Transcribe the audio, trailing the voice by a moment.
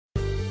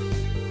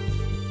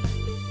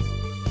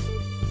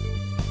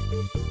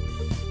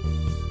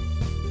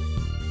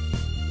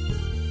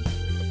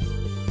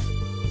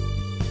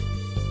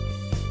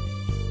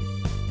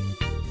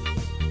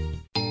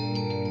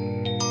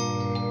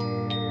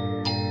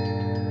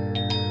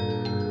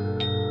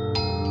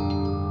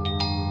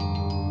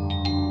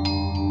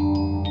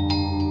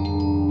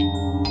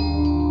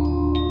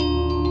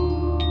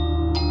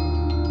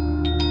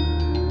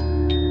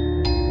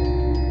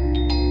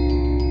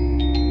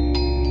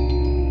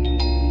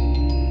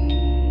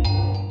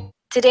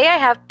Today I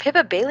have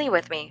Pippa Bailey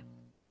with me.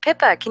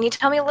 Pippa, can you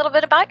tell me a little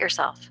bit about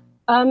yourself?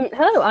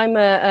 Hello, I'm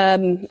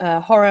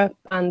a horror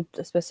and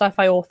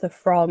sci-fi author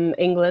from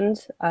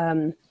England.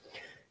 I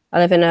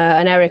live in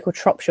an area called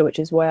Shropshire, which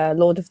is where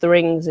Lord of the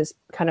Rings is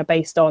kind of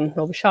based on,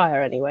 or the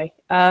Shire anyway.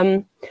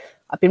 I've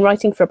been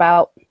writing for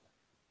about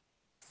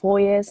 4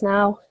 years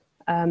now.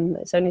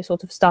 It's only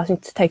sort of starting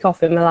to take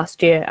off in the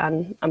last year,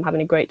 and I'm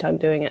having a great time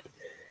doing it.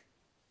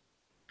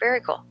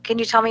 Very cool. Can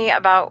you tell me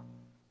about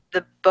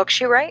the books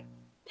you write?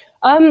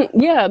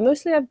 Yeah,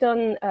 mostly I've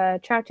done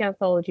charity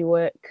anthology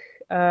work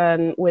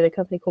with a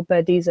company called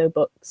Birdizo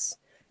Books,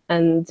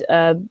 and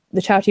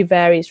the charity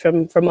varies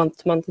from month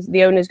to month.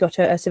 The owner's got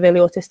a severely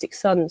autistic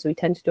son, so we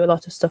tend to do a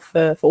lot of stuff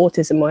for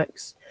autism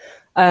works.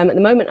 At the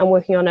moment, I'm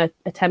working on a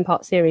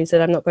 10-part series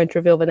that I'm not going to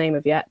reveal the name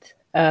of yet.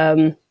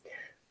 I've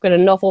got a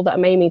novel that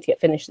I'm aiming to get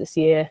finished this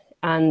year,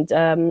 and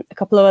a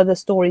couple of other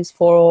stories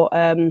for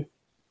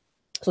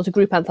sort of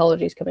group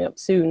anthologies coming up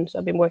soon. So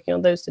I've been working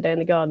on those today in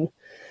the garden.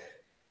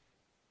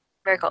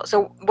 Very cool.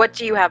 So what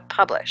do you have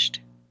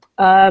published?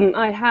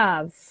 I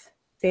have.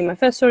 See, my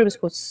first story was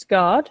called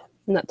Scarred,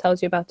 and that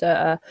tells you about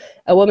a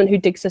woman who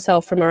digs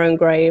herself from her own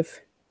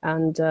grave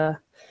and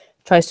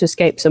tries to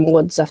escape some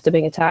woods after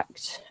being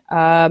attacked.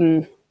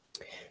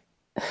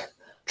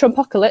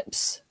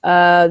 Trumpocalypse,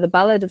 The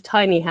Ballad of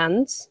Tiny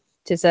Hands.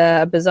 It is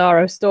a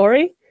bizarro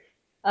story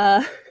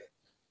that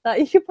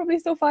you could probably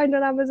still find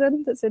on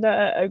Amazon. That's in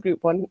a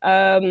group one.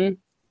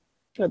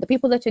 The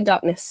People That in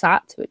Darkness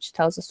Sat, which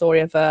tells the story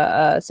of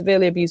a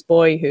severely abused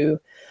boy who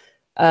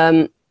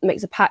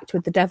makes a pact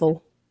with the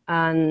devil,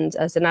 and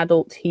as an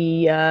adult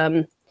he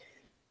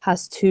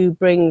has to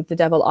bring the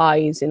devil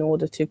eyes in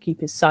order to keep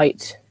his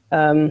sight.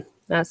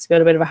 That's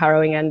got a bit of a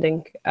harrowing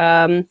ending.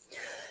 Got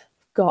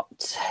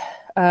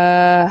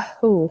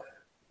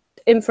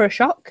In for a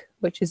Shock,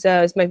 which is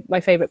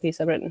my favourite piece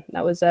I've written.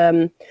 That was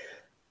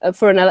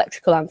for an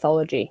electrical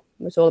anthology.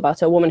 It was all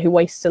about a woman who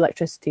wastes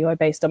electricity, who I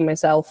based on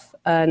myself,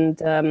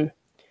 and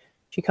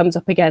she comes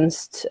up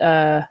against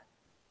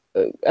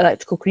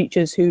electrical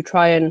creatures who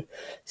try and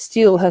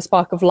steal her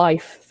spark of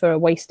life for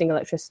wasting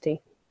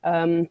electricity.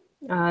 And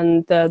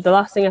the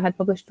last thing I had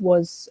published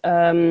was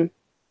 9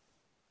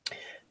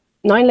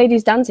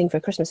 Ladies Dancing for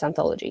a Christmas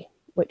anthology,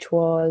 which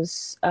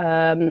was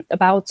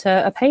about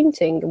a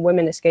painting and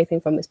women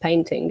escaping from this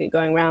painting and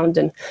going around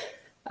and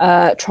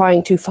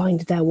trying to find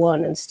their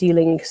one and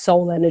stealing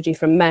soul energy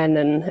from men.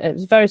 And it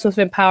was a very sort of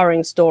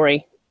empowering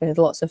story with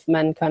lots of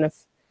men kind of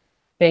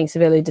being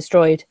severely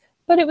destroyed,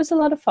 but it was a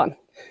lot of fun.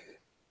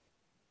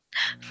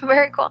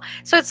 Very cool.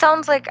 So it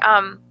sounds like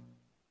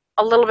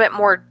a little bit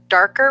more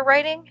darker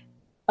writing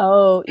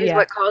Oh, is yeah.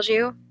 what calls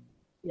you.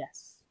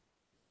 Yes.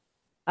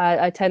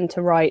 I tend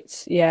to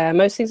write, yeah,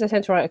 most things I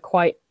tend to write are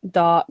quite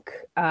dark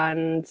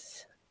and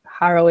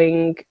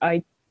harrowing.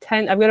 I've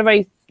got a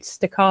very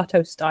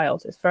staccato style,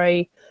 so it's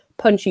very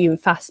punchy and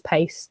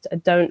fast-paced. I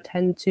don't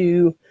tend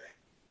to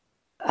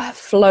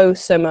flow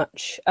so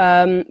much,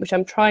 which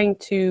I'm trying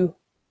to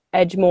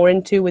edge more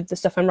into with the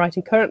stuff I'm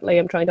writing currently.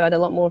 I'm trying to add a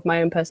lot more of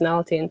my own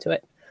personality into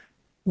it,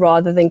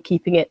 rather than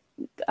keeping it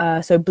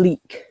so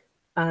bleak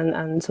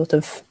and sort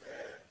of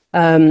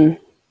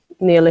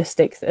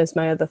nihilistic as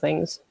my other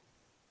things.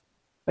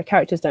 My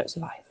characters don't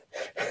survive.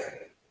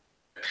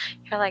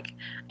 You're like,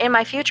 in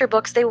my future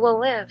books, they will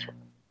live.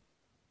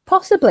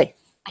 Possibly.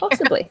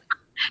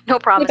 No They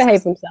promises.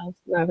 behave themselves.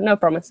 No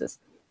promises.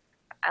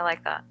 I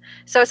like that.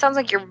 So it sounds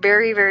like you're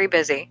very, very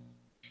busy,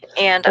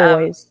 and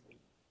Always.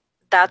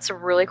 that's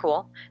really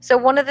cool. So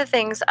one of the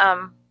things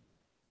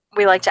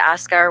we like to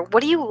ask are,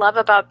 what do you love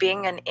about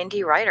being an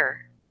indie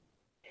writer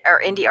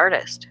or indie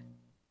artist?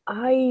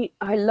 I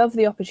love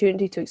the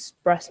opportunity to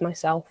express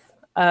myself.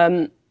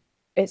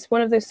 It's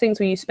one of those things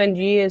where you spend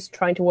years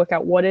trying to work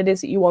out what it is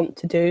that you want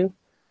to do,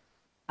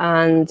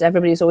 and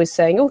everybody's always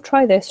saying, oh,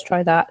 try this,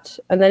 try that,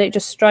 and then it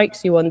just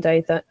strikes you one day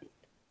that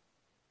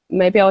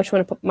maybe I just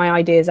want to put my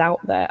ideas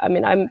out there. I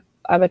mean, I'm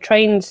a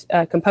trained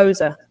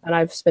composer, and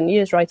I've spent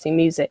years writing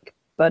music,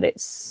 but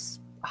it's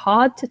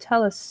hard to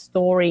tell a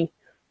story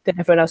that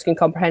everyone else can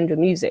comprehend with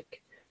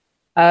music.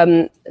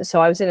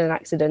 So I was in an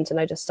accident and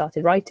I just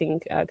started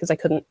writing because I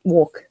couldn't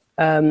walk.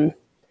 And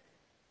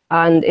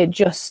it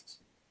just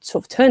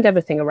sort of turned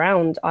everything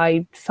around.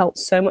 I felt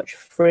so much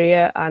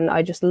freer, and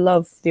I just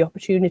love the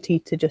opportunity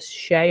to just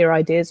share your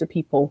ideas with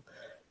people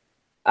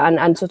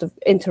and sort of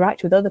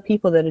interact with other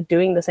people that are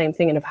doing the same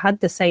thing and have had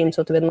the same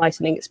sort of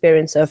enlightening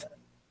experience of,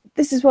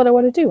 this is what I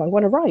want to do. I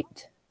want to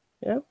write,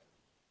 you know?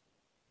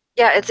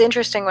 Yeah, it's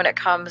interesting when it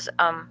comes.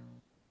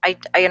 I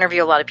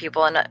interview a lot of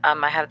people, and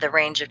I have the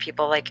range of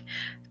people. Like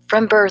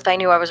from birth, I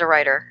knew I was a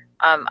writer.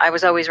 I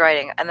was always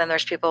writing, and then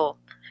there's people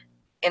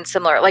in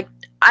similar. Like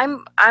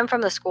I'm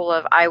from the school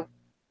of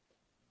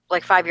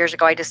like 5 years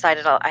ago, I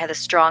decided I had a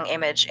strong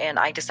image, and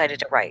I decided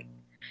to write.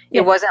 It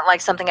Yeah, wasn't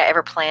like something I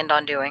ever planned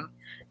on doing.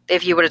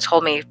 If you would have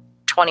told me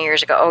 20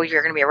 years ago, oh,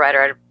 you're going to be a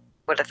writer, I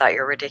would have thought you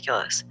were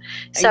ridiculous.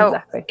 So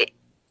exactly.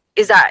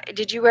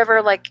 did you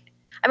ever like,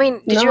 I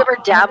mean, did you Not ever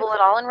dabble at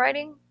all in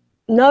writing?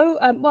 No,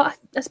 well,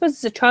 I suppose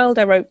as a child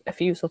I wrote a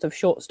few sort of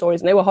short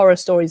stories, and they were horror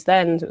stories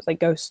then. So it was like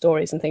ghost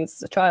stories and things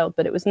as a child,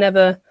 but it was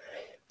never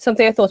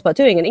something I thought about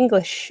doing. In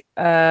English,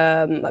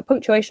 like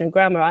punctuation and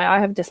grammar, I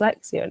have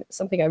dyslexia, and it's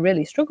something I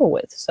really struggle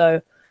with.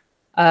 So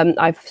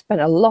I've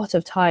spent a lot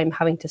of time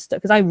having to study,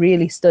 because I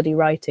really study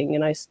writing,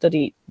 and I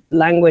study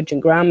language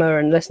and grammar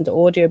and listen to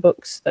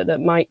audiobooks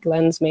that Mike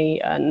lends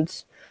me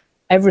and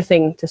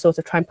everything to sort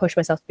of try and push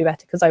myself to be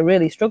better, because I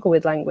really struggle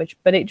with language.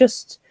 But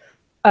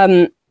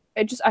um,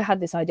 it just I had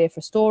this idea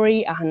for a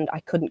story and I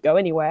couldn't go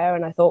anywhere,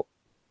 and I thought,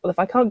 well, if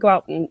I can't go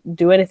out and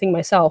do anything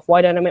myself,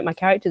 why don't I make my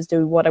characters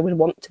do what I would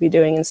want to be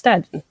doing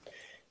instead?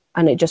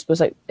 And it just was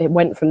like, it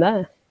went from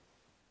there.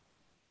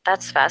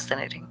 That's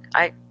fascinating.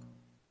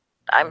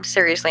 I'm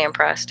seriously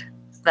impressed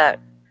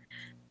that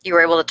you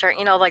were able to turn,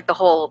 like the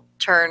whole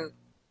turn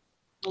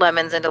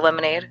lemons into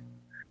lemonade.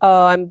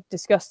 Oh, I'm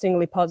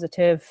disgustingly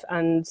positive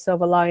and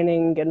silver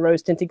lining and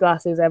rose tinted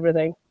glasses,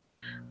 everything.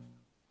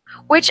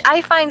 Which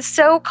I find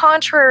so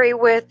contrary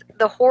with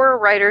the horror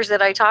writers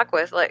that I talk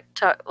with,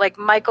 like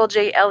Michael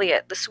J.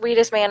 Elliott, the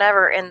sweetest man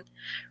ever, and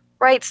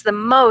writes the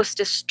most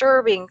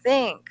disturbing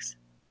things.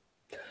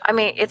 I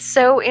mean, it's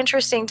so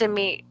interesting to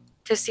me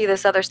to see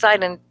this other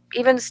side, and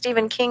even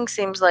Stephen King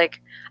seems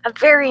like a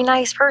very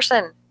nice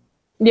person.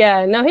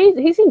 Yeah, no,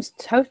 he seems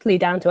totally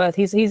down to earth.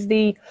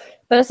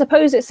 But I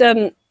suppose it's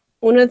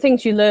one of the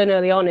things you learn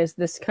early on is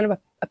this kind of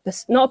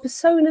not a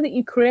persona that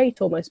you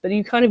create almost, but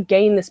you kind of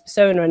gain this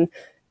persona.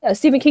 And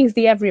Stephen King's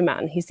the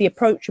everyman. He's the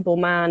approachable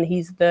man.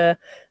 He's the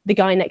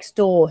guy next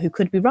door who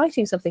could be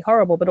writing something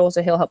horrible, but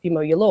also he'll help you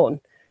mow your lawn.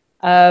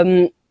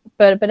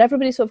 But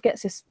everybody sort of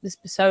gets this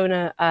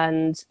persona,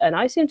 and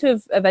I seem to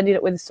have ended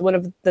up with one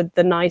of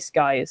the nice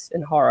guys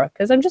in horror,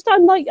 because I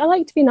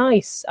like to be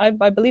nice. I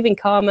believe in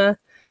karma.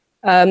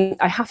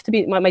 I have to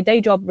be, my day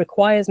job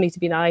requires me to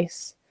be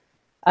nice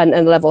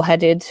and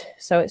level-headed.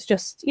 So it's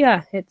just,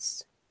 yeah,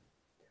 it's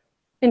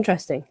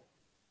interesting.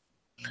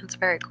 That's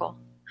very cool.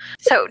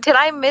 So, did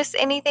I miss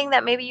anything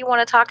that maybe you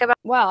want to talk about?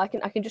 Well, I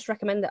can just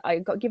recommend that I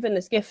got given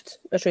this gift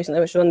most recently,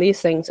 which is one of these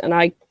things, and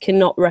I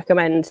cannot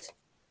recommend.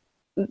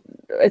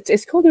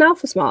 It's called an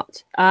Alpha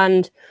Smart,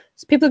 and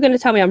people are going to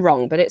tell me I'm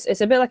wrong, but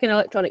it's a bit like an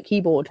electronic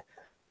keyboard,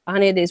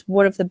 and it is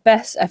one of the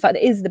best. In fact,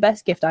 it is the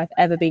best gift I've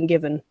ever been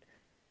given.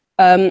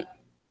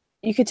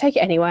 You could take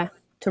it anywhere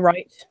to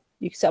write.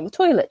 You can sit on the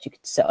toilet. You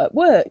could sit at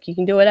work. You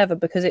can do whatever,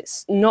 because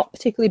it's not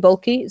particularly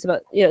bulky. It's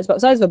about the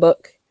size of a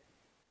book.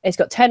 It's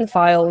got 10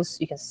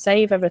 files. You can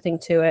save everything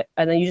to it,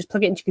 and then you just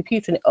plug it into your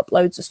computer and it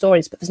uploads the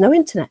stories. But there's no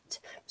internet.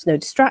 There's no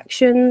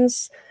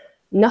distractions.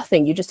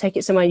 Nothing. You just take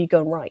it somewhere, you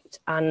go and write,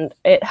 and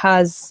it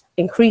has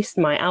increased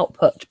my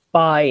output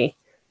by.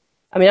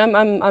 I mean,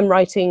 I'm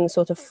writing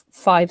sort of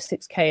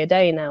 5-6K a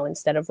day now,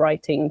 instead of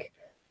writing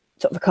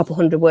sort of a couple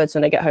hundred words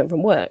when I get home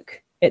from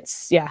work.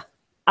 It's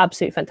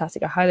absolutely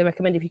fantastic. I highly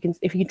recommend, if you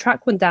can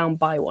track one down,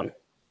 buy one.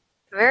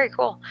 Very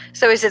cool.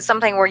 So, is it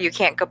something where you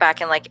can't go back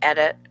and like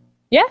edit?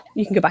 Yeah,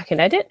 you can go back and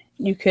edit.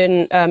 You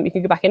can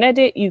go back and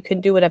edit. You can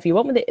do whatever you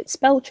want with it. It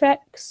spell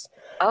checks.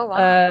 Oh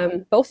wow.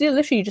 But also,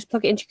 literally, you just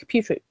plug it into your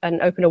computer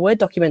and open a Word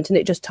document, and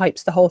it just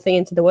types the whole thing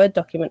into the Word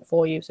document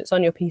for you. So it's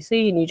on your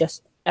PC, and you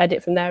just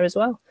edit from there as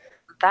well.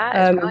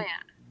 That is brilliant.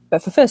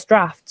 But for first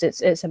drafts,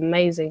 it's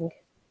amazing.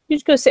 You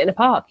just go sit in a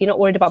park. You're not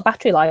worried about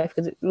battery life,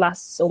 because it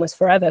lasts almost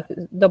forever.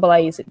 Double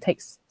A's,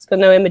 it's got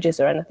no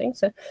images or anything.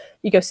 So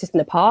you go sit in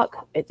a park.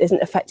 It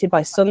isn't affected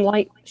by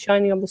sunlight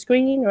shining on the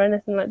screen or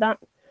anything like that.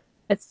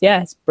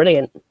 It's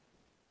brilliant.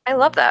 I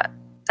love that.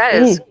 That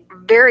is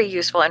very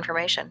useful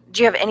information.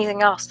 Do you have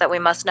anything else that we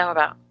must know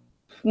about?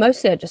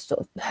 Mostly I just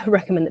sort of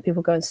recommend that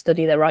people go and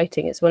study their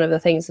writing. It's one of the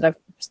things that I've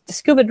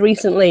discovered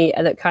recently,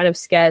 and that kind of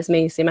scares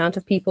me, is the amount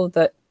of people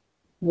that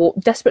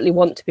desperately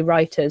want to be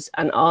writers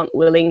and aren't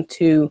willing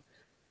to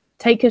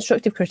take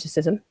constructive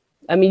criticism.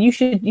 I mean, you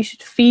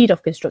should feed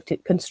off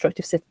constructive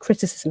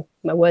criticism.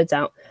 My words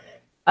out.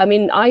 I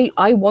mean,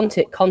 I want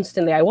it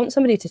constantly. I want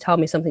somebody to tell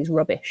me something's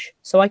rubbish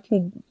so I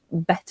can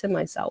better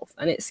myself.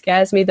 And it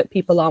scares me that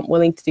people aren't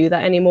willing to do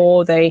that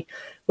anymore. They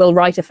will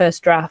write a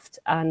first draft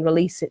and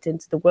release it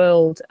into the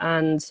world,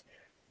 and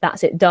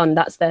that's it, done.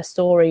 That's their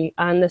story.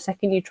 And the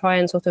second you try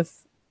and sort of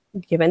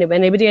give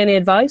anybody any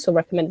advice or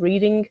recommend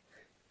reading,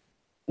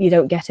 you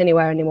don't get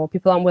anywhere anymore.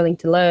 People aren't willing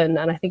to learn.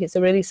 And I think it's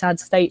a really sad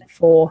state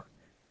for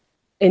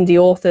indie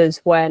authors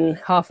when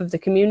half of the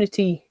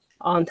community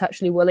aren't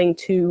actually willing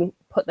to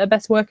put their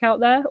best work out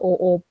there,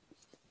 or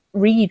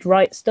read,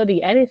 write,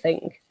 study,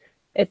 anything.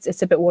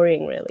 It's a bit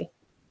worrying, really.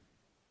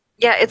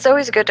 Yeah, it's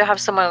always good to have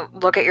someone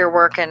look at your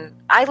work, and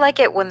I like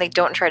it when they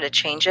don't try to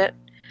change it.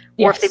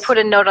 Or if they put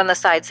a note on the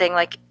side saying,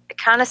 like, I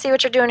kind of see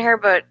what you're doing here,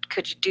 but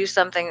could you do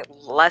something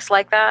less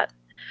like that?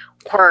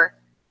 Or,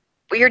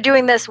 well, you're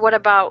doing this, what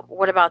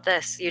about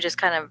this? You just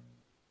kind of,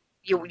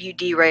 you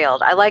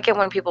derailed. I like it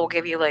when people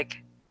give you, like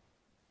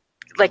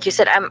you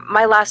said,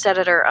 my last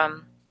editor,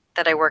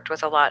 that I worked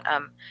with a lot,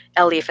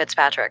 Ellie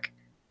Fitzpatrick,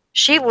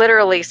 she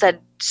literally said,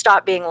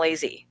 stop being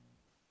lazy.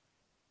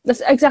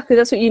 That's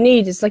what you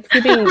need. It's like, if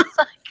you're being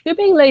You're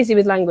being lazy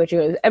with language.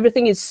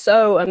 Everything is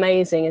so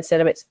amazing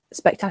instead of it's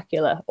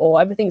spectacular,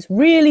 or everything's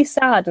really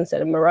sad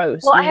instead of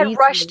morose. Well, I You had need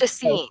something rushed a to go.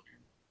 scene,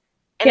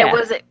 and it Yeah,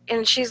 wasn't.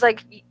 And she's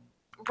like,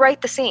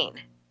 "Write the scene."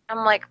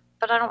 I'm like,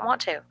 "But I don't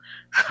want to."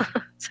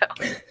 So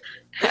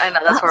I know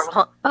that's that's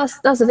horrible.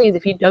 that's the thing. Is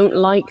if you don't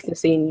like the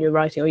scene you're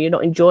writing or you're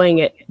not enjoying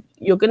it,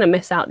 you're going to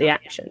miss out the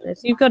action.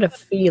 You've got to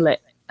feel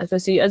it.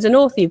 Especially as an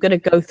author, you've got to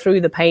go through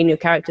the pain your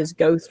characters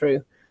go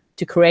through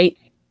to create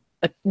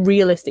a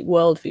realistic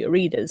world for your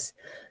readers.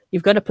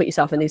 You've got to put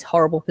yourself in these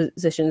horrible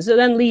positions and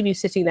then leave you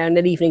sitting there in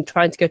the evening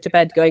trying to go to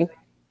bed going,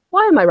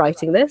 why am I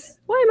writing this?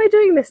 Why am I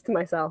doing this to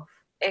myself?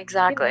 You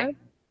Exactly. know?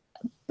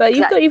 But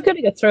Exactly. you've got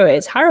to go through it.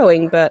 It's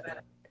harrowing, but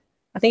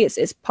I think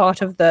it's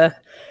part of the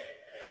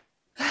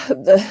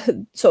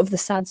sort of the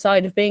sad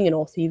side of being an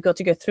author. You've got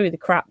to go through the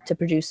crap to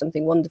produce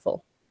something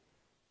wonderful.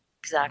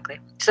 Exactly.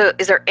 So,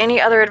 is there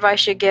any other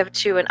advice you give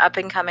to an up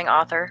and coming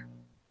author?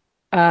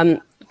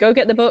 Go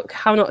get the book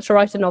How Not to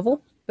Write a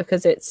Novel,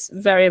 because it's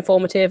very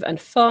informative and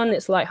fun.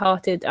 It's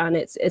lighthearted and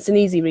it's an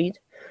easy read.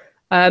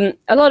 A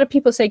lot of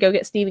people say go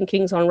get Stephen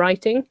King's On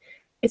Writing.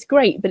 It's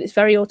great, but it's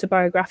very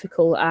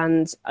autobiographical,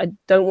 and I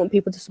don't want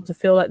people to sort of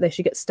feel like they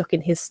should get stuck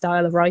in his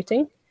style of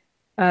writing.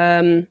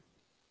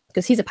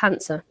 Because he's a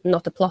pantser,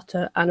 not a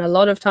plotter. And a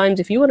lot of times,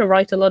 if you want to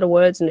write a lot of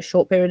words in a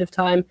short period of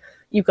time,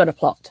 you've got a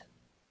plot.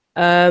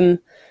 And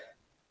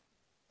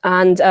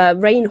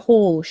Rain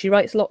Hall, she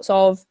writes lots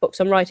of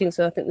books on writing.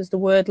 So I think there's The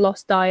Word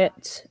Lost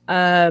Diet,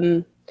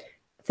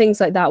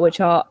 things like that, which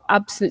are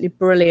absolutely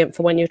brilliant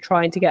for when you're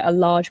trying to get a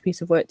large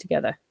piece of work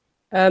together.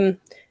 And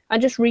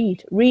just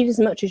read as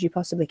much as you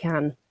possibly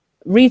can.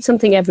 Read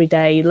something every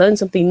day, learn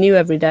something new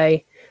every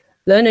day,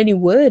 learn a new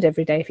word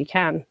every day if you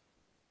can.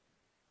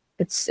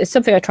 It's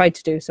something I tried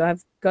to do. So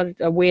I've got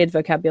a weird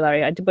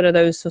vocabulary. I did one of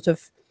those sort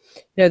of,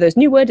 those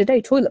new word a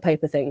day toilet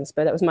paper things,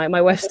 but that was my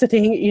way of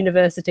studying at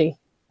university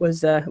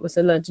was to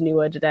learn a new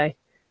word a day.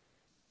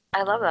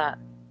 I love that.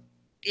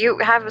 You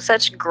have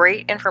such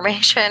great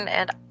information,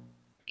 and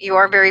you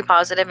are very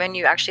positive, and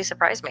you actually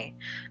surprised me.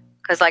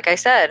 Because, like I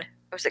said,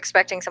 I was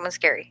expecting someone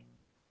scary.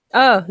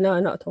 Oh, no,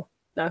 not at all.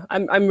 No,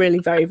 I'm really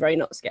very, very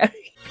not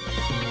scary.